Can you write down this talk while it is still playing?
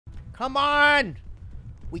Come on.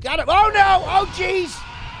 We got it. Oh, no. Oh, jeez.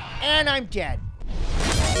 And I'm dead.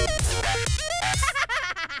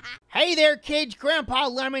 Hey there, kids. Grandpa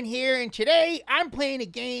Lemon here, and today I'm playing a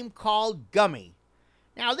game called Gummy.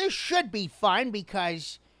 Now, this should be fun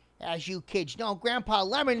because, as you kids know, Grandpa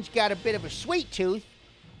Lemon's got a bit of a sweet tooth,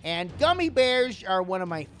 and gummy bears are one of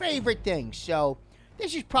my favorite things. So,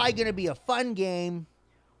 this is probably going to be a fun game,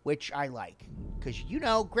 which I like. Because, you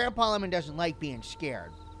know, Grandpa Lemon doesn't like being scared.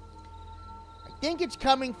 I think it's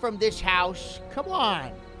coming from this house. Come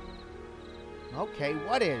on. Okay,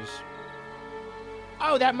 what is?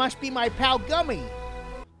 Oh, that must be my pal Gummy.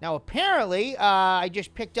 Now, apparently, I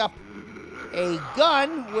just picked up a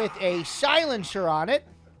gun with a silencer on it.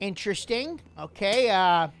 Interesting. Okay,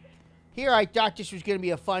 here I thought this was going to be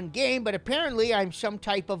a fun game, but apparently I'm some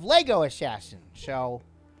type of Lego assassin. So,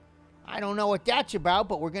 I don't know what that's about,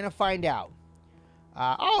 but we're going to find out.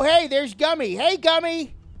 Oh, hey, there's Gummy. Hey,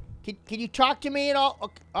 Gummy. Can you talk to me at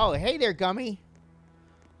all? Oh, hey there, Gummy.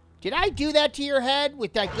 Did I do that to your head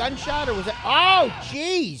with that gunshot, or was it? Oh,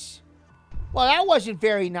 jeez. Well, that wasn't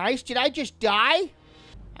very nice. Did I just die?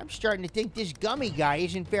 I'm starting to think this Gummy guy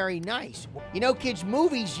isn't very nice. You know, kids,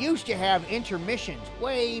 movies used to have intermissions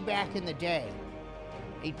way back in the day.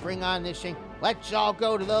 They'd bring on this thing, let's all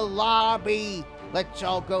go to the lobby. Let's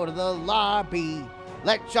all go to the lobby.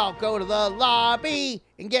 Let's all go to the lobby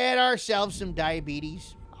and get ourselves some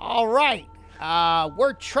diabetes. All right,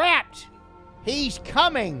 we're trapped. He's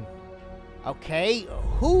coming. Okay,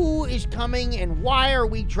 who is coming and why are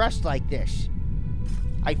we dressed like this?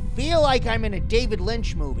 I feel like I'm in a David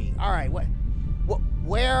Lynch movie. All right,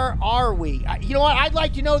 where are we? You know what? I'd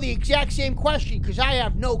like to know the exact same question because I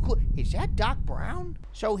have no clue. Is that Doc Brown?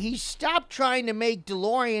 So he stopped trying to make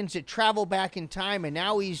DeLoreans that travel back in time, and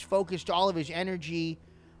now he's focused all of his energy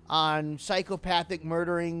on psychopathic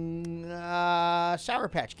murdering Sour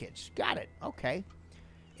Patch Kids. Got it. Okay.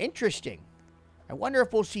 Interesting. I wonder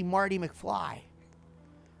if we'll see Marty McFly.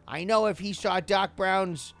 I know if he saw Doc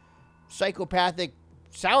Brown's psychopathic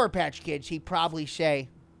Sour Patch Kids, he'd probably say,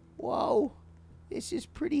 whoa, this is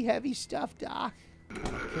pretty heavy stuff, Doc.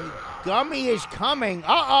 Okay, Gummy is coming.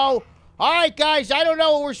 Uh-oh. All right, guys, I don't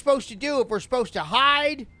know what we're supposed to do. If we're supposed to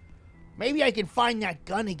hide, maybe I can find that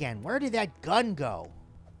gun again. Where did that gun go?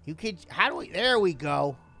 You kids, how do we, there we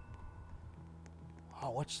go. Oh,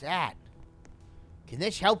 what's that? Can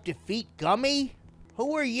this help defeat Gummy?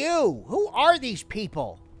 Who are you? Who are these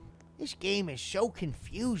people? This game is so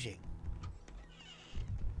confusing.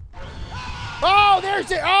 Oh, there's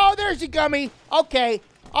the Gummy. Okay.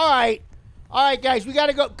 All right. All right, guys, we got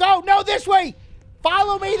to go. Go. No, this way.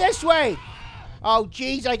 Follow me this way. Oh,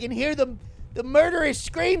 geez, I can hear the murderous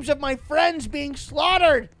screams of my friends being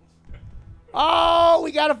slaughtered. Oh,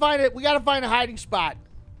 we got to find it. We got to find a hiding spot.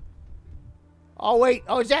 Oh, wait.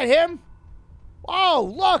 Oh, is that him?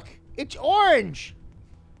 Oh, look. It's orange.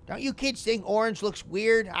 Don't you kids think orange looks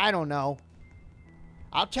weird? I don't know.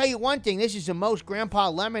 I'll tell you one thing. This is the most Grandpa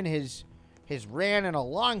Lemon has ran in a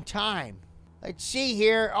long time. Let's see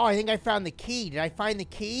here. Oh, I think I found the key. Did I find the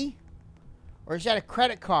key? Or is that a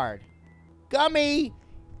credit card? Gummy,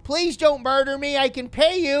 please don't murder me. I can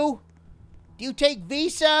pay you. Do you take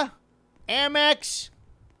Visa? Amex?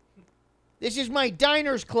 This is my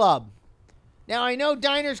Diners Club. Now, I know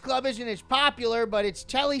Diners Club isn't as popular, but it's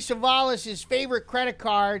Telly Savalas' favorite credit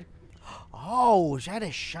card. Oh, is that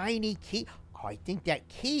a shiny key? Oh, I think that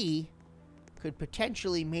key could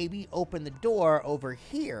potentially maybe open the door over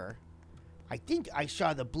here. I think I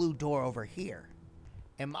saw the blue door over here.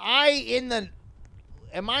 Am I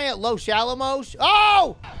at Los Alamos?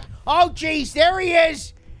 Oh! Oh, geez, there he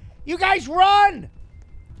is! You guys run!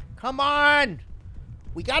 Come on!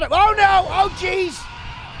 We got it. Oh, no! Oh, geez!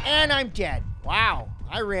 And I'm dead. Wow,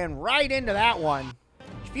 I ran right into that one.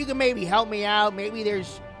 If you can maybe help me out, maybe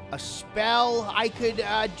there's a spell I could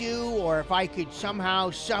do, or if I could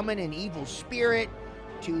somehow summon an evil spirit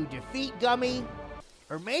to defeat Gummy.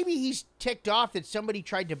 Or maybe he's ticked off that somebody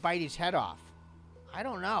tried to bite his head off. I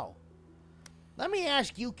don't know. Let me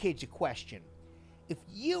ask you kids a question. If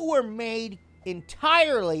you were made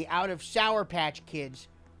entirely out of Sour Patch Kids,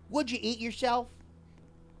 would you eat yourself?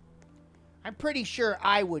 I'm pretty sure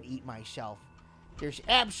I would eat myself. There's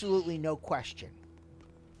absolutely no question.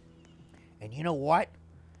 And you know what?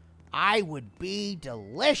 I would be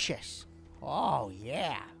delicious. Oh,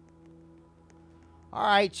 yeah. All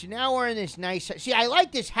right, so now we're in this nice... See, I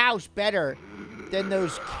like this house better than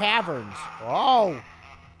those caverns. Oh.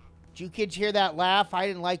 Did you kids hear that laugh? I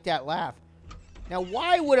didn't like that laugh. Now,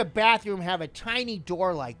 why would a bathroom have a tiny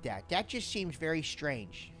door like that? That just seems very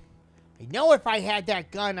strange. I know if I had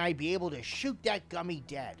that gun, I'd be able to shoot that Gummy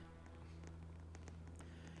dead.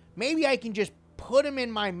 maybe I can just put him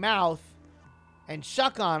in my mouth and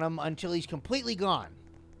suck on him until he's completely gone.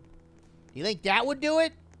 Do you think that would do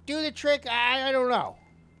it? Do the trick? I don't know.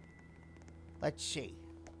 Let's see.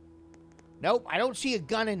 Nope, I don't see a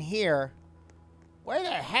gun in here. Where the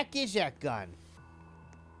heck is that gun?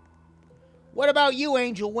 What about you,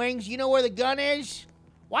 Angel Wings? You know where the gun is?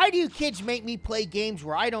 Why do you kids make me play games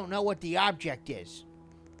where I don't know what the object is?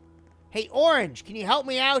 Hey, Orange, can you help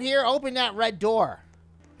me out here? Open that red door.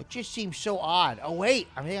 It just seems so odd. Oh, wait.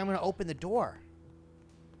 I think I'm going to open the door.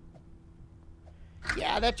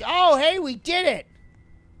 Yeah, that's... Oh, hey, we did it.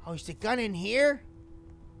 Oh, is the gun in here?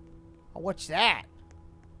 Oh, what's that?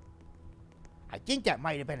 I think that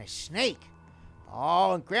might have been a snake.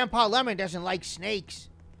 Oh, and Grandpa Lemon doesn't like snakes.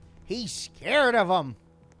 He's scared of them.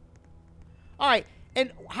 All right,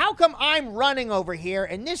 and how come I'm running over here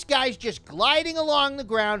and this guy's just gliding along the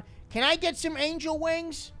ground? Can I get some angel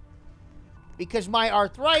wings? Because my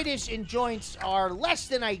arthritis in joints are less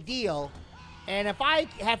than ideal. And if I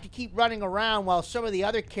have to keep running around while some of the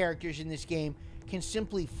other characters in this game can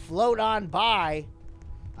simply float on by,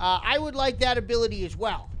 I would like that ability as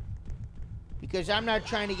well. Because I'm not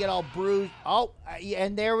trying to get all bruised. Oh,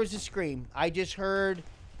 and there was a scream. I just heard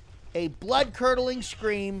a blood-curdling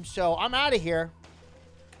scream, so I'm out of here.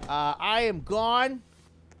 I am gone.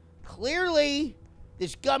 Clearly,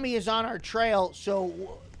 this Gummy is on our trail,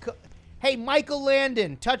 so... Hey, Michael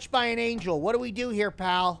Landon, touched by an angel. What do we do here,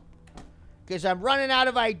 pal? Because I'm running out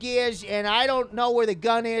of ideas, and I don't know where the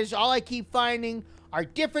gun is. All I keep finding are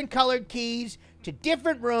different colored keys to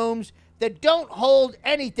different rooms that don't hold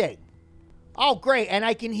anything. Oh, great, and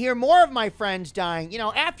I can hear more of my friends dying. You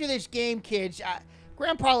know, after this game, kids,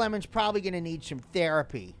 Grandpa Lemon's probably going to need some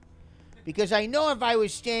therapy. Because I know if I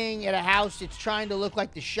was staying at a house that's trying to look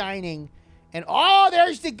like The Shining, and, oh,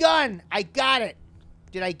 there's the gun. I got it.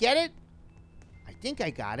 Did I get it? I think I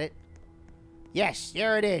got it. Yes,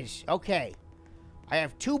 there it is. Okay. I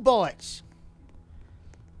have 2 bullets.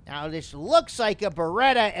 Now, this looks like a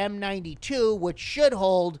Beretta M92, which should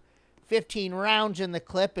hold 15 rounds in the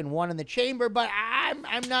clip and 1 in the chamber, but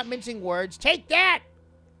I'm not mincing words. Take that!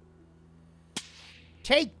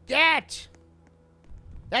 Take that!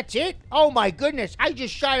 That's it? Oh, my goodness. I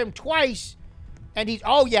just shot him twice, and he's...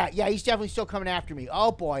 Oh, yeah, he's definitely still coming after me.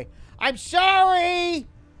 Oh, boy. I'm sorry!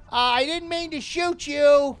 I didn't mean to shoot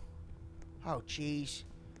you. Oh, jeez.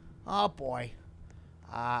 Oh, boy.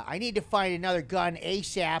 I need to find another gun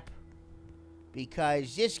ASAP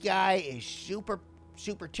because this guy is super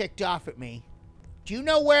ticked off at me. Do you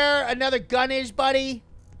know where another gun is, buddy?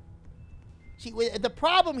 See, the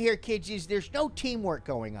problem here, kids, is there's no teamwork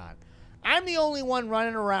going on. I'm the only one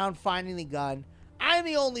running around finding the gun. I'm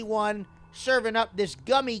the only one serving up this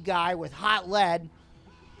Gummy guy with hot lead.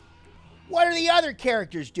 What are the other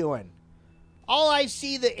characters doing? All I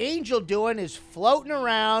see the angel doing is floating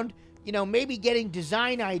around, you know, maybe getting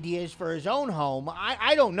design ideas for his own home.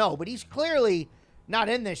 I don't know, but he's clearly not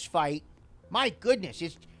in this fight. My goodness,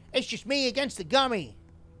 it's just me against the Gummy.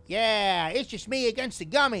 Yeah, it's just me against the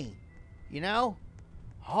Gummy. You know?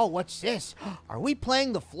 Oh, what's this? Are we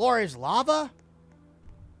playing The Floor is Lava?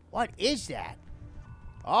 What is that?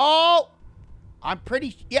 Oh! I'm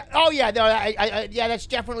pretty... Yeah, oh, yeah, no, yeah, that's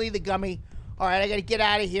definitely the Gummy. All right, I got to get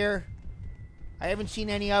out of here. I haven't seen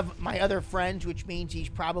any of my other friends, which means he's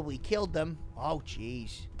probably killed them. Oh,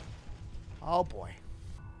 jeez. Oh, boy.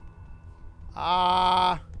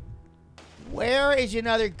 Where is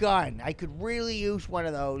another gun? I could really use one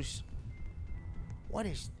of those. What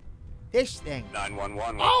is this thing?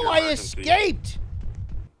 911. Oh, I escaped!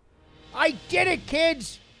 I did it,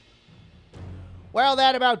 kids! Well,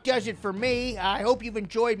 that about does it for me. I hope you've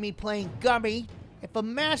enjoyed me playing Gummy. If a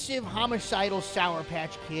massive homicidal Sour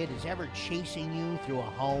Patch Kid is ever chasing you through a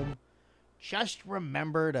home, just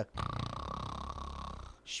remember to...